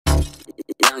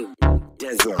Young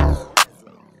Desert.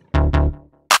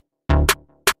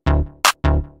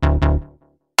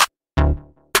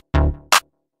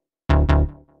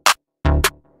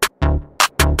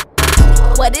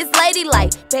 What is lady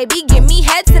like? Baby, give me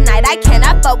head tonight. I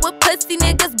cannot fuck with pussy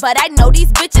niggas, but I know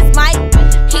these bitches might.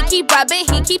 He keep rubbing,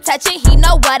 he keep touching, he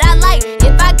know what I like.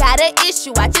 If I got an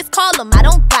issue, I just call him, I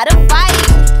don't gotta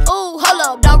fight. Ooh, hold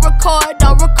up, don't record,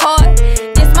 don't record.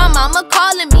 This my mama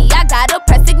calling me, I gotta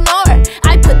press ignore.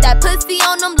 I put that pussy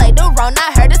on him, later on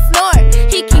I heard a snore.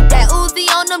 He keep that Uzi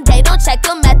on him, they don't check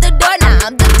him at the door. Now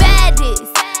I'm the baddest,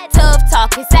 tough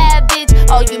talking savage.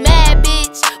 Oh, you mad,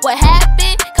 bitch? What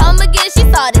happened? Come again, she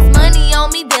saw this money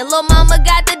on me, then lil' mama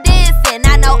got the dancing.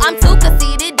 I know I'm too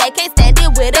conceited, they can't stand it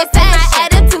with a fashion.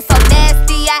 My attitude so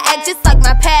nasty, I act just like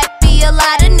my pappy. A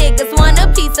lot of niggas want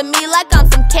a piece of me like I'm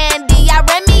some candy. I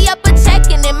ran me up a check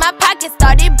and in my pocket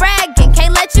started bragging.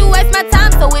 Can't let you waste my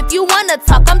time, so if you wanna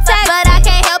talk, I'm tagged. But I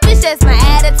can't help it, it's just my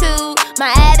attitude.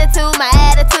 My attitude, my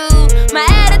attitude, my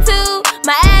attitude,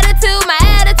 my attitude, my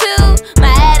attitude,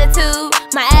 my attitude,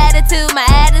 my attitude, my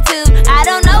attitude. I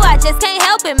don't know, I just can't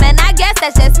help it, man. I guess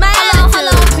that's just my attitude.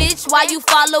 Hello, bitch, why you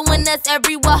following us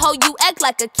everywhere? Ho, you act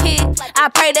like a kid. I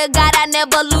pray to God I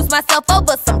never lose myself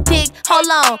over some dick. Hold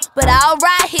on, but I'll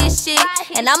ride his shit,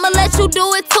 and I'ma let you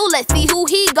do it too. Let's see who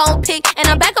he gon' pick. And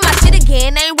I'm back on my shit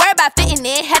again, ain't worried about fitting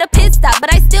in. Had a pit stop,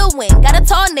 but I still win. Got a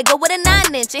tall nigga with a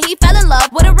 9-inch, and he fell in love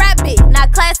with a rap bitch.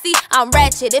 Not classy, I'm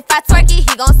ratchet. If I twerk it,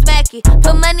 he gon' smack it.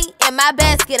 Put money in my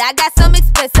basket, I got some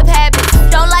expensive habits.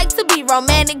 Don't like to be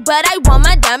romantic, but I want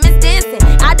my diamonds dancing.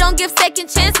 I don't give second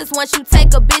chances once you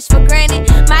take a bitch for granted.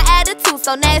 My attitude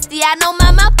so nasty, I know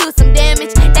my mouth do some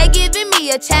damage. They giving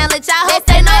me a challenge, I hope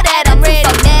they know that I'm ready.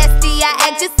 So nasty, I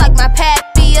act just like my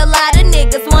pappy. A lot of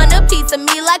niggas want a piece of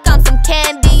me like I'm some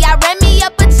candy. I ran me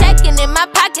up a check and in my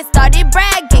pocket started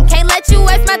bragging. Can't let you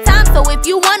waste my time, so if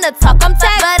you wanna talk, I'm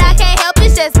tagged. But I can't help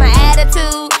it, it's just my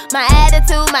attitude. My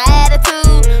attitude, my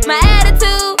attitude, my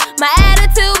attitude, my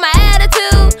attitude, my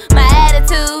attitude, my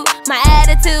attitude, my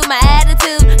attitude, my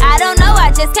attitude. I don't know,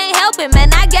 I just can't help it,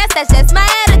 man. I guess that's just my